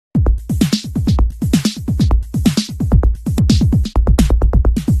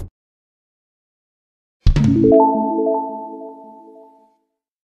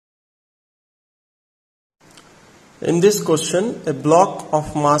In this question, a block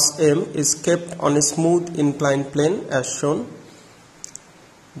of mass m is kept on a smooth inclined plane as shown.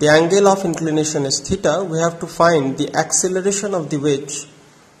 The angle of inclination is theta. We have to find the acceleration of the wedge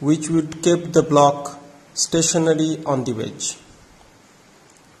which would keep the block stationary on the wedge.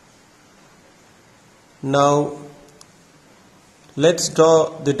 Now let's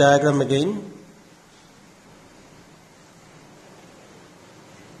draw the diagram again.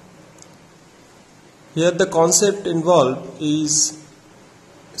 Here the concept involved is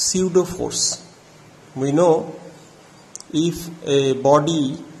pseudo force. We know if a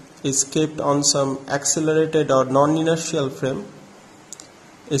body is kept on some accelerated or non-inertial frame,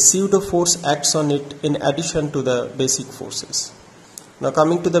 a pseudo force acts on it in addition to the basic forces. Now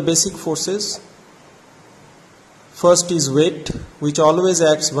coming to the basic forces, first is weight, which always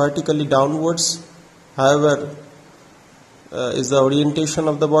acts vertically downwards, however is the orientation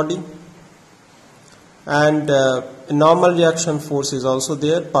of the body. And a normal reaction force is also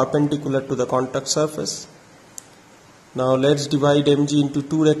there, perpendicular to the contact surface. Now let's divide mg into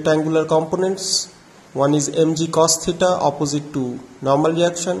two rectangular components. One is mg cos theta opposite to normal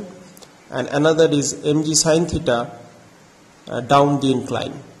reaction, and another is mg sin theta down the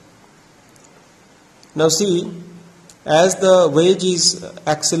incline. Now see, as the wedge is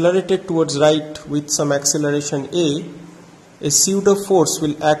accelerated towards right with some acceleration a pseudo force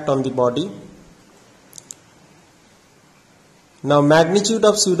will act on the body. Now magnitude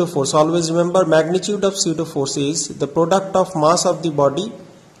of pseudo force, always remember magnitude of pseudo force is the product of mass of the body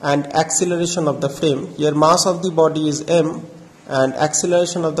and acceleration of the frame. Here mass of the body is m and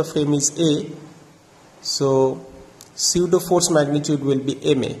acceleration of the frame is a, so pseudo force magnitude will be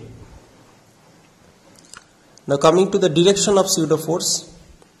ma. Now coming to the direction of pseudo force,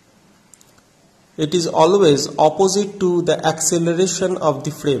 it is always opposite to the acceleration of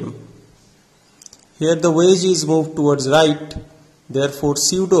the frame. Here the wedge is moved towards right, therefore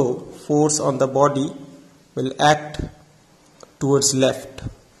pseudo force on the body will act towards left,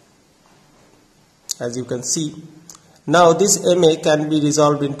 as you can see. Now this ma can be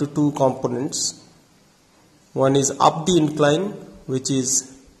resolved into two components. One is up the incline, which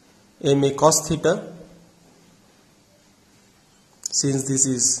is ma cos theta, since this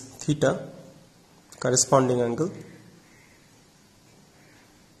is theta, corresponding angle.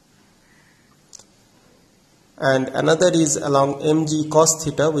 And another is along mg cos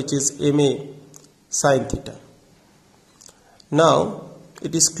theta, which is ma sin theta. Now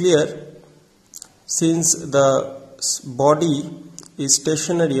it is clear, since the body is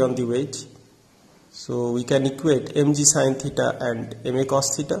stationary on the wedge, so we can equate mg sin theta and ma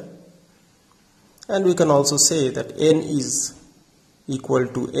cos theta, and we can also say that n is equal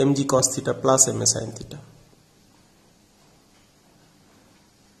to mg cos theta plus ma sin theta.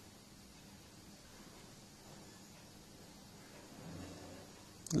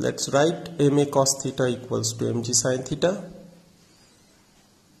 Let's write ma cos theta equals to mg sin theta.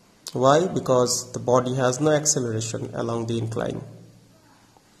 Why? Because the body has no acceleration along the incline.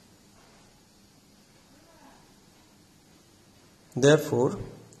 Therefore,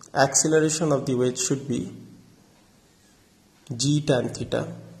 acceleration of the wedge should be g tan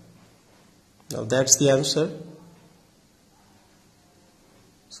theta. Now that's the answer.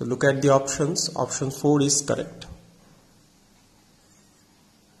 So look at the options. Option 4 is correct.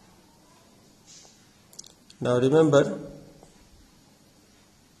 Now remember,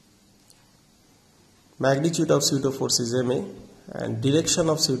 magnitude of pseudo force is ma and direction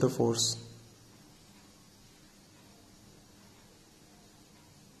of pseudo force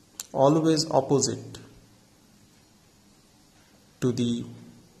always opposite to the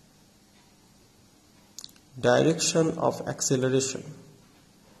direction of acceleration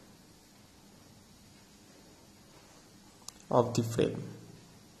of the frame.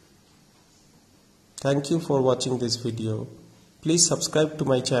 Thank you for watching this video. Please subscribe to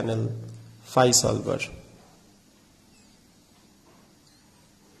my channel Physolver.